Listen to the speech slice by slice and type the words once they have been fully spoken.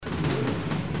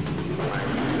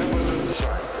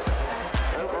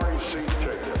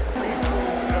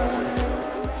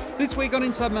This week on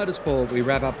Inside Motorsport, we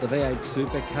wrap up the V8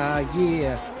 Supercar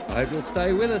year. I hope you'll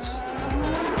stay with us.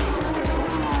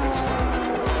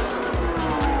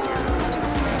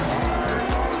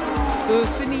 The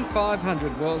Sydney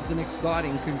 500 was an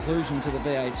exciting conclusion to the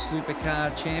V8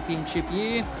 Supercar Championship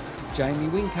year. Jamie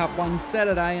Whincup won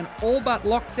Saturday and all but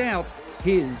locked out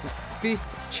his 5th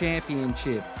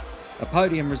championship. A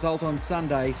podium result on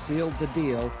Sunday sealed the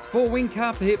deal. For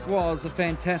Whincup, it was a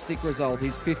fantastic result,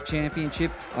 his 5th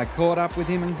championship. I caught up with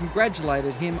him and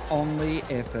congratulated him on the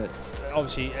effort.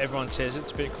 Obviously, everyone says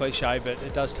it's a bit cliche, but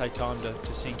it does take time to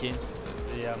sink in.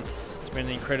 It's been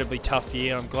an incredibly tough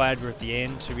year. I'm glad we're at the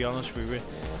end, to be honest. We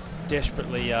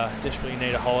desperately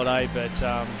need a holiday, but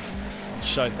I'm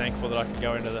so thankful that I could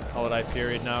go into the holiday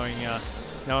period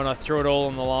knowing I threw it all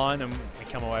on the line and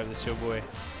come away with the silverware.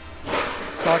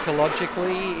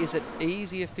 Psychologically, is it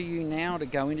easier for you now to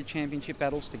go into championship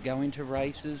battles, to go into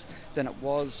races, than it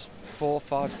was 4,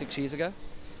 5, 6 years ago?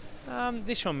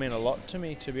 This one meant a lot to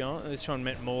me, to be honest. This one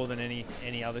meant more than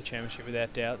any other championship,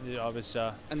 without doubt.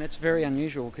 And that's very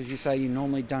unusual, because you say you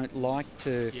normally don't like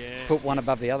to put one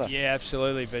above the other. Yeah,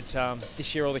 absolutely. But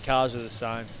this year all the cars are the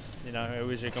same. You know, it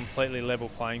was a completely level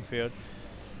playing field.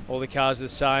 All the cars are the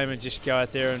same, and just go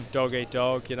out there and dog eat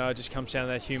dog. You know, it just comes down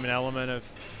to that human element of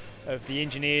the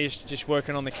engineers just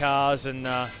working on the cars and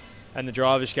the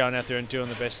drivers going out there and doing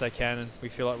the best they can. And we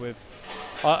feel like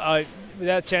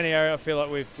without sounding arrogant, I feel like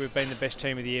we've been the best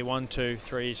team of the year 1, 2,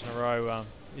 3 years in a row.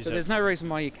 But there's no reason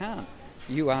why you can't.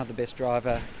 You are the best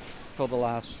driver for the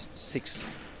last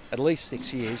at least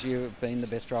 6 years. You've been the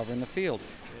best driver in the field.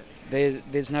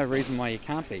 There's no reason why you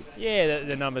can't be. Yeah,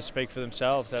 the numbers speak for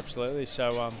themselves, absolutely.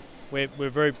 So we're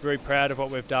very, very proud of what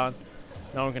we've done.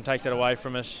 No one can take that away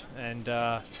from us, and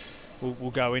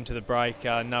we'll go into the break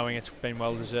knowing it's been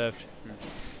well deserved.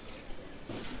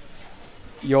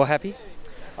 You're happy?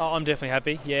 Oh, I'm definitely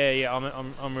happy. Yeah,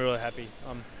 I'm really happy.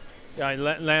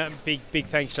 Big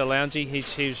thanks to Lounsey.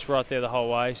 He was right there the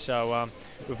whole way. So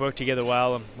we've worked together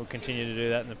well, and we'll continue to do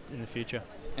that in the future.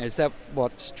 Is that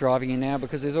what's driving you now?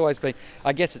 Because there's always been,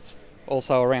 I guess it's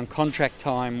also around contract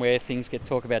time where things get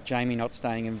talk about Jamie not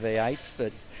staying in V8s,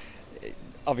 but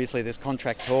obviously there's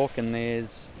contract talk and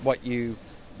there's what you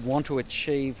want to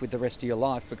achieve with the rest of your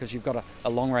life, because you've got a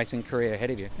long racing career ahead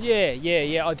of you. Yeah.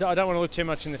 I don't want to look too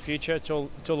much in the future. It's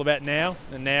all about now,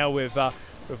 and now we've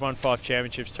won 5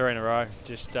 championships, 3 in a row.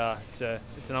 Just it's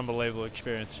an unbelievable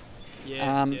experience.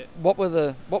 What were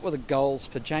the goals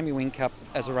for Jamie Whincup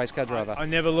as a race car driver? I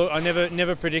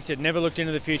never predicted, never looked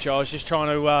into the future. I was just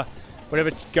trying to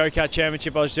whatever go-kart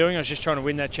championship I was doing, I was just trying to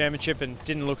win that championship and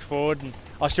didn't look forward. And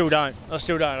I still don't.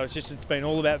 It's been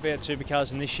all about V8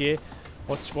 Supercars, and this year,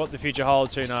 what the future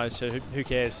holds, who knows? So who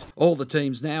cares? All the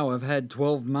teams now have had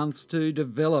 12 months to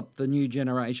develop the new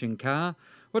generation car.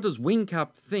 What does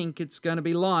Whincup think it's going to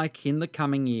be like in the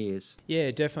coming years?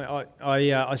 Yeah, definitely.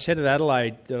 I said at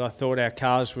Adelaide that I thought our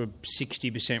cars were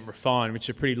 60% refined, which is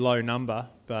a pretty low number,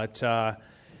 but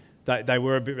they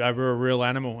were a real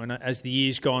animal. And as the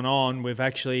years gone on, we've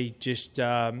actually just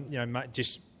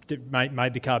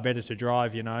made the car better to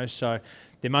drive. So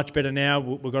they're much better now.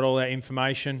 We've got all our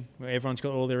information. Everyone's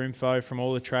got all their info from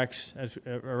all the tracks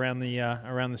around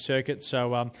the circuit.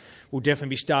 So we'll definitely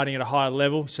be starting at a higher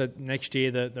level. So next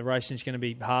year the racing's going to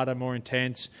be harder, more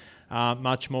intense,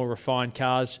 much more refined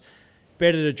cars.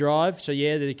 Better to drive, so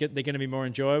yeah, they're going to be more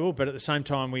enjoyable. But at the same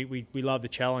time, we love the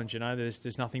challenge.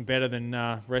 There's nothing better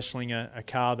than wrestling a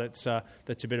car that's a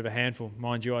bit of a handful.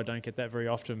 Mind you, I don't get that very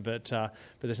often, but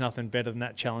there's nothing better than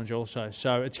that challenge also.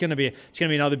 So it's going to be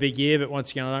another big year. But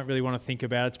once again, I don't really want to think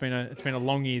about it. It's been a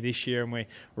long year this year, and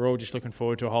we're all just looking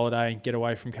forward to a holiday and get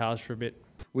away from cars for a bit.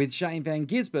 With Shane Van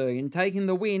Gisbergen taking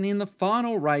the win in the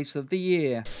final race of the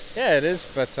year. Yeah, it is.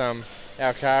 But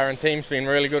our car and team's been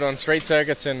really good on street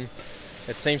circuits, and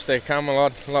it seems to come a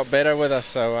lot better with us,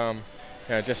 so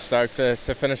just stoked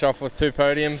to finish off with 2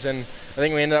 podiums, and I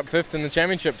think we ended up 5th in the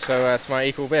championship, so it's my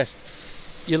equal best.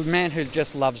 You're a man who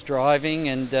just loves driving,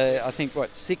 and I think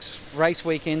 6 race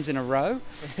weekends in a row?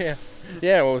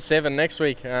 Well 7 next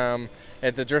week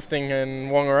at the drifting in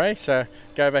Whangarei, so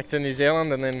go back to New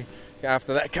Zealand, and then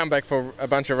after that come back for a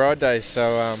bunch of ride days.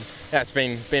 So it's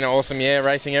been an awesome year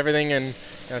racing everything, and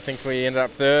I think we ended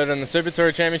up 3rd in the Super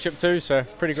Tourer Championship too, so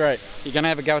pretty great. You're going to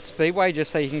have a go at Speedway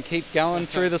just so you can keep going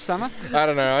through the summer? I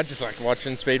don't know, I just like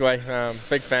watching Speedway,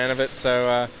 big fan of it,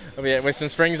 so I'll be at Western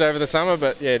Springs over the summer,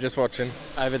 but yeah, just watching.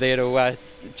 Over there to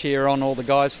cheer on all the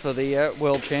guys for the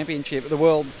World Championship, the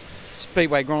World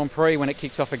Speedway Grand Prix when it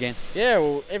kicks off again. Yeah,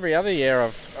 well, every other year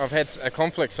I've had a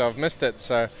conflict, so I've missed it,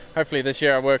 so hopefully this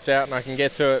year it works out and I can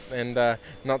get to it and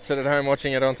not sit at home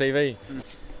watching it on TV.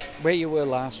 where you were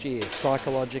last year,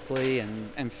 psychologically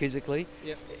and physically,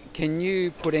 Yep. can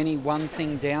you put any one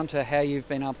thing down to how you've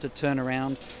been able to turn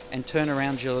around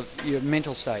your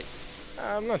mental state?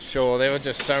 I'm not sure. There were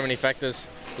just so many factors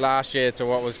last year to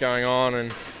what was going on,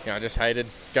 and I just hated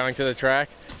going to the track.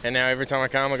 And now every time I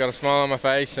come, I've got a smile on my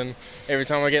face, and every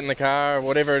time I get in the car,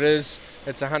 whatever it is,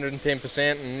 it's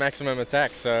 110% and maximum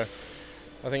attack. So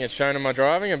I think it's shown in my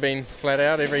driving. I've been flat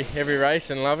out every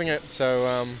race and loving it.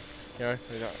 So I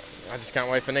just can't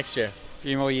wait for next year. A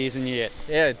few more years in yet.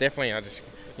 Yeah, definitely. I just,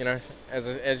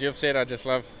 as you've said, I just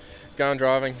love going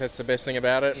driving. That's the best thing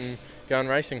about it, and going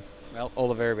racing. Well, all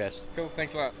the very best. Cool.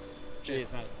 Thanks a lot.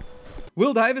 Cheers, mate.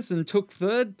 Will Davison took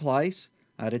third place.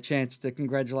 I had a chance to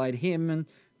congratulate him and,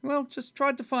 well, just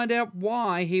tried to find out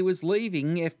why he was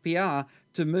leaving FPR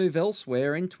to move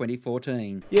elsewhere in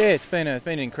 2014. Yeah, it's been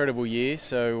an incredible year.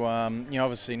 So,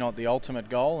 obviously not the ultimate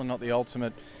goal and not the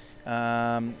ultimate,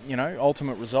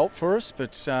 ultimate result for us.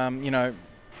 But,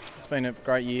 it's been a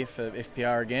great year for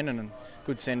FPR again and a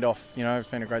good send-off. It's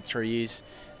been a great 3 years.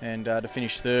 And to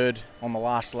finish third on the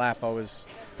last lap, was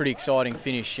a pretty exciting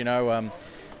finish.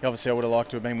 Obviously I would have liked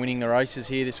to have been winning the races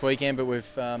here this weekend, but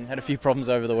we've had a few problems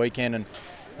over the weekend, and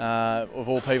of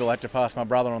all people, I had to pass my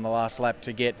brother on the last lap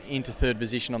to get into third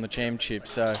position on the championship.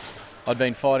 So I'd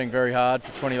been fighting very hard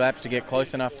for 20 laps to get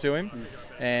close enough to him,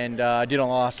 and I did on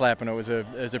the last lap, and it was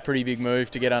a pretty big move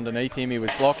to get underneath him. He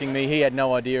was blocking me. He had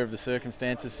no idea of the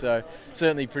circumstances, so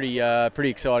certainly pretty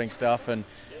exciting stuff. And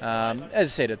as I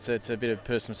said, it's a bit of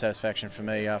personal satisfaction for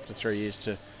me after 3 years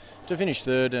to finish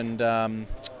third and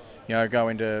go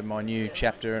into my new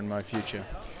chapter and my future.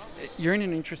 You're in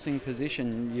an interesting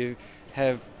position. You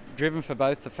have driven for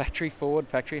both the factory Ford,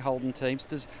 factory Holden teams.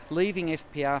 Does leaving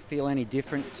FPR feel any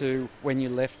different to when you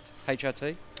left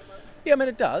HRT? Yeah,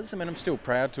 it does. I'm still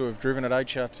proud to have driven at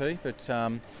HRT, but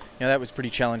that was pretty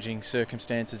challenging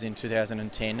circumstances in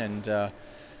 2010, and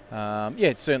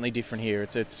it's certainly different here.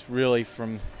 It's really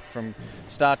from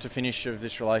start to finish of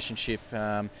this relationship,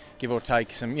 give or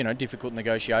take some difficult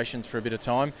negotiations for a bit of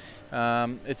time.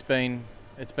 It's been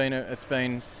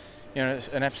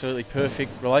an absolutely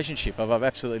perfect relationship. I've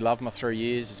absolutely loved my 3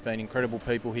 years. It's been incredible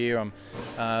people here. I'm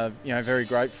very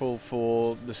grateful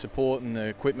for the support and the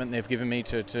equipment they've given me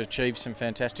to achieve some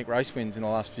fantastic race wins in the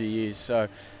last few years. So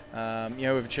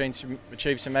we've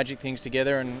achieved some magic things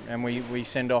together, and we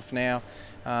send off now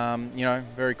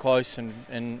very close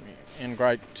and in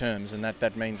great terms, and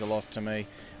that means a lot to me.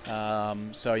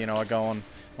 So I go on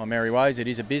my merry ways. It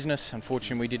is a business.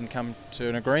 Unfortunately, we didn't come to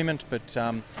an agreement, but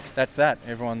that's that.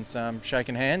 Everyone's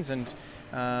shaking hands, and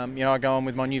I go on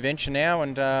with my new venture now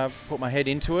and put my head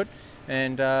into it,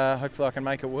 and hopefully I can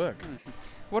make it work.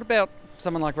 What about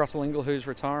someone like Russell Ingall, who's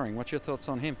retiring? What's your thoughts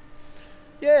on him?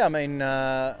 Yeah,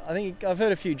 I think I've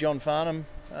heard a few John Farnham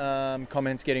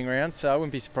comments getting around, so I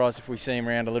wouldn't be surprised if we see him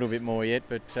around a little bit more yet.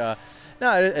 But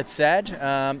no, it's sad.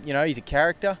 He's a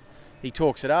character. He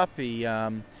talks it up.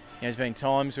 There's been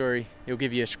times where he'll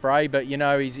give you a spray, but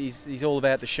he's all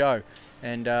about the show.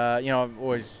 And I've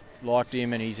always liked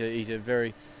him, and he's a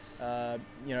very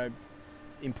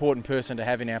important person to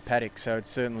have in our paddock. So it's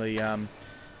certainly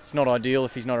it's not ideal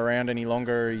if he's not around any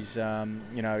longer. He's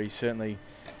he's certainly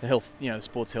the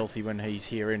sport's healthy when he's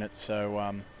here in it. So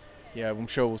I'm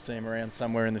sure we'll see him around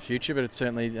somewhere in the future, but it's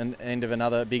certainly an end of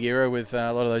another big era with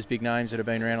a lot of those big names that have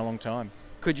been around a long time.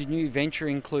 Could your new venture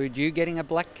include you getting a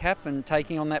black cap and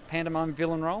taking on that pantomime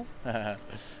villain role? I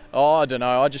don't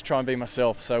know. I just try and be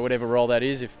myself. So whatever role that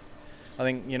is, I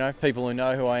think people who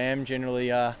know who I am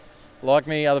generally like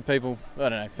me. Other people, I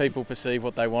don't know. People perceive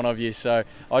what they want of you. So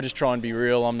I just try and be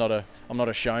real. I'm not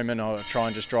a showman. I try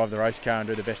and just drive the race car and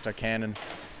do the best I can and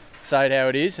say it how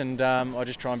it is. And I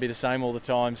just try and be the same all the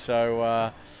time.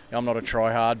 So I'm not a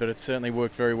try hard, but it's certainly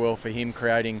worked very well for him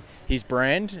creating his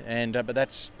brand. And but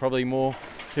that's probably more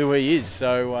who he is.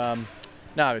 So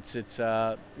no, it's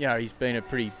he's been a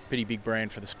pretty big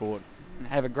brand for the sport.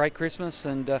 Have a great Christmas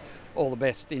and all the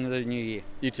best into the new year.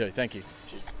 You too. Thank you.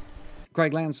 Cheers.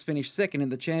 Craig Lowndes finished second in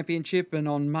the championship and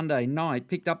on Monday night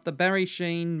picked up the Barry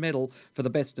Sheene medal for the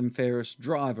best and fairest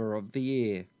driver of the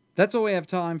year. That's all we have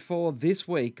time for this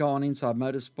week on Inside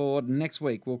Motorsport. Next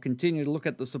week we'll continue to look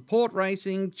at the Support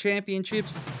Racing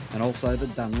Championships and also the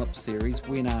Dunlop Series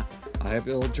winner. I hope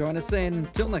you'll join us then.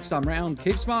 Till next time round,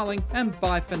 keep smiling and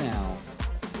bye for now.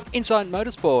 Inside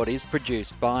Motorsport is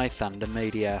produced by Thunder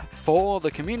Media for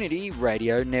the Community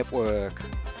Radio Network.